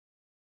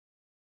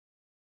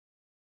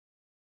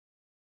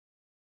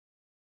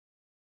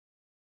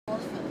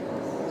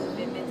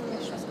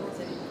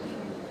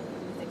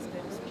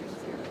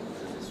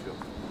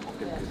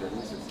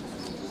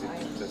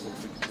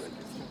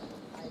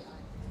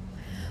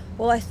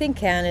Well, I think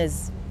Cannes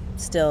is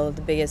still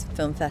the biggest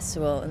film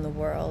festival in the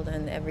world,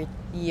 and every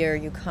year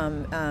you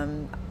come,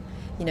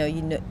 you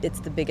know it's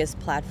the biggest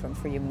platform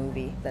for your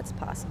movie that's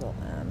possible.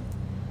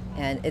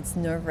 And it's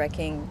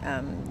nerve-wracking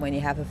when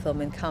you have a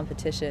film in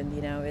competition.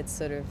 You know, it's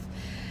sort of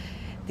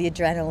the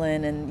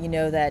adrenaline, and you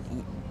know that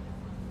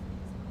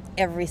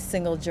every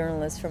single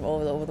journalist from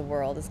all over the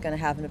world is going to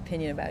have an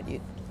opinion about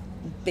you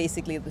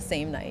basically the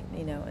same night,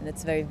 you know, and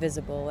it's very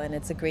visible, and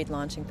it's a great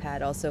launching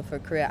pad also for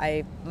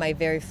career. My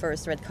very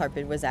first red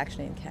carpet was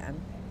actually in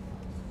Cannes.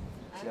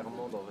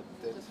 Clairement, dans votre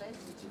tête,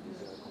 vous étiez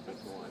déjà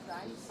complètement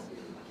actrice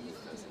et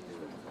ça, c'était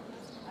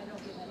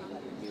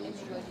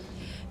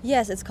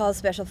Yes, it's called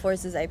Special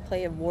Forces. I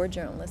play a war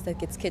journalist that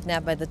gets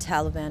kidnapped by the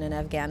Taliban in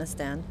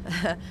Afghanistan.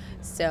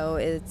 So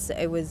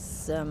it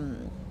was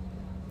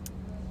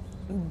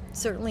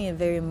certainly a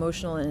very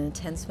emotional and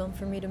intense film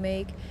for me to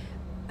make.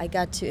 I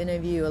got to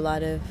interview a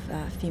lot of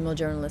female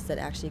journalists that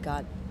actually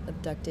got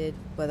abducted,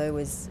 whether it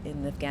was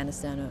in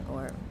Afghanistan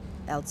or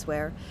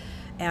elsewhere.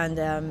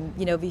 And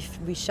you know,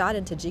 we shot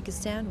in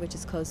Tajikistan, which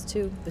is close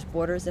to the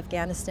borders of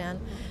Afghanistan.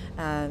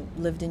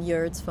 Lived in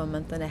yurts for a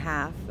month and a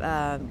half,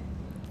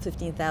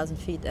 15,000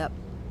 feet up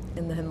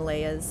in the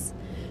Himalayas.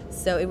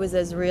 So it was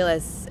as real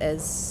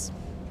as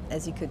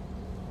you could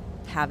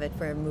have it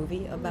for a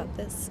movie about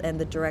this. And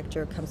the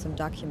director comes from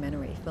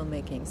documentary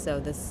filmmaking,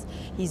 so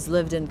he's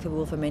lived in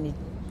Kabul for many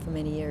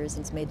years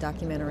and has made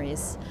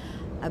documentaries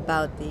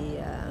about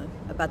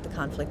the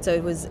conflict. So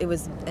it was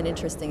an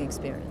interesting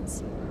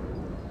experience.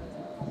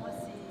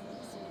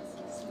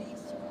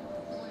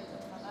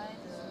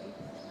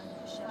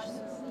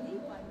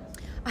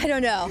 I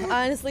don't know.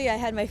 Honestly, I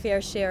had my fair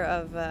share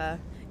of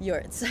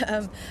yurts.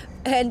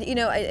 And, you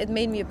know, it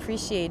made me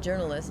appreciate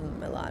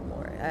journalism a lot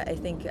more. I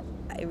think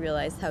I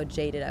realized how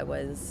jaded I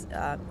was.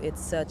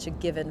 It's such a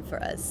given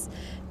for us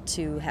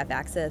to have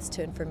access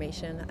to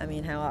information. I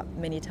mean, how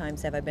many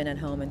times have I been at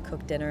home and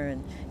cooked dinner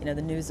and, you know,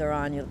 the news are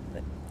on, you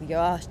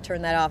go, oh,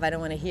 turn that off, I don't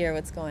want to hear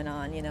what's going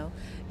on, you know.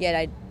 Yet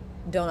I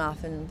don't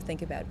often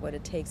think about what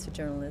it takes for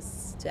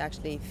journalists to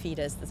actually feed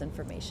us this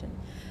information.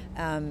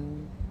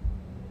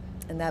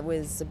 And that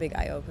was a big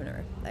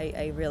eye-opener.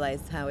 I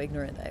realized how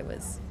ignorant I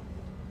was.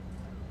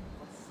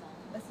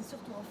 C'est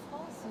surtout en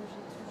France,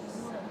 j'ai trouvé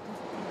des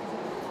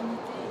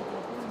opportunités et des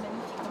rôles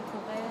magnifiques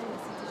temporels,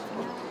 c'était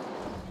génial.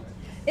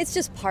 It's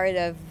just part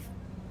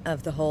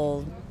of the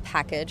whole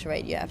package,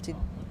 right? You have to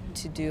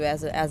do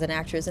as an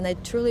actress, and I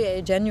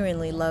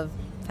genuinely love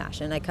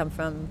fashion. I come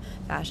from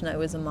fashion. I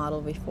was a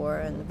model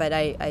before, but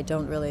I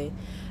don't really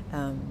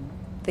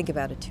think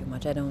about it too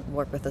much. I don't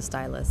work with a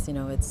stylist. You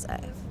know,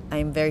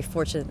 I'm very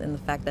fortunate in the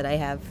fact that I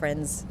have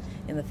friends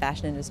in the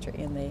fashion industry,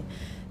 and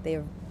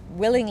they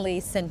willingly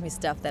send me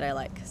stuff that I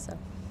like. So.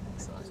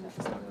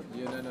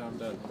 Yeah, no, I'm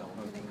done.